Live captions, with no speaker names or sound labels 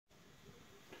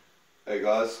Hey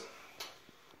guys,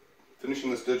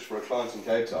 finishing this ditch for a client in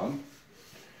Cape Town,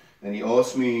 and he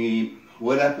asked me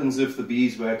what happens if the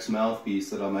beeswax mouthpiece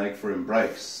that I make for him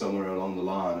breaks somewhere along the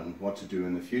line and what to do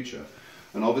in the future.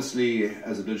 And obviously,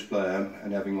 as a didge player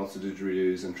and having lots of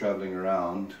didgeridoos and traveling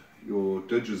around, your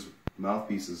didge's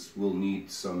mouthpieces will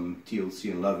need some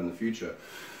TLC and love in the future.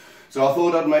 So I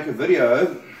thought I'd make a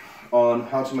video on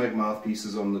how to make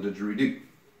mouthpieces on the didgeridoo.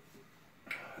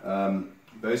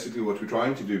 Basically what we're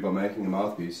trying to do by making a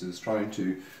mouthpiece is trying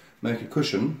to make a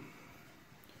cushion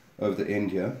over the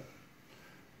end here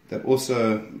that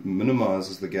also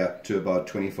minimizes the gap to about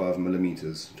 25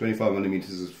 millimeters. 25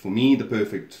 millimeters is for me the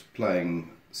perfect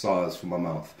playing size for my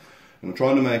mouth. And I'm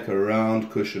trying to make a round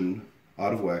cushion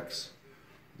out of wax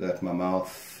that my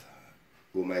mouth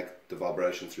will make the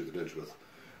vibration through the didge with.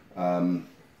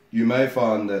 You may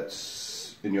find that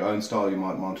in your own style you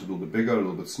might mount it a little bit bigger, a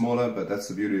little bit smaller, but that's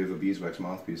the beauty of a beeswax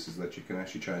mouthpiece, is that you can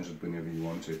actually change it whenever you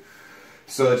want to.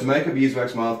 So to make a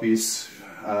beeswax mouthpiece,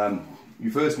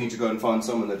 you first need to go and find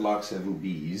someone that likes having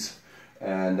bees,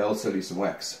 and they'll sell you some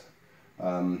wax.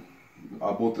 I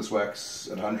bought this wax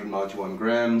at 191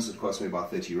 grams, it cost me about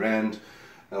 30 Rand.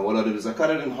 And what I did is I cut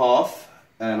it in half,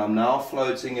 and I'm now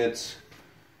floating it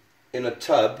in a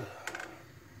tub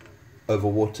over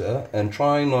water and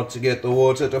trying not to get the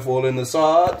water to fall in the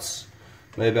sides.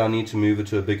 Maybe I need to move it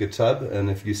to a bigger tub, and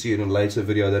if you see it in a later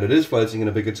video that it is floating in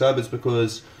a bigger tub, it's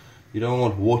because you don't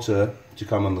want water to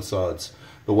come on the sides.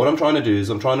 But what I'm trying to do is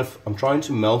I'm trying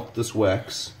to melt this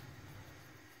wax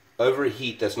over a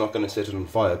heat that's not going to set it on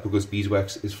fire, because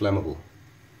beeswax is flammable.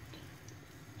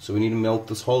 So we need to melt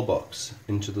this whole box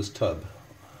into this tub,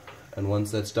 and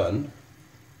once that's done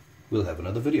we'll have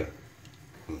another video.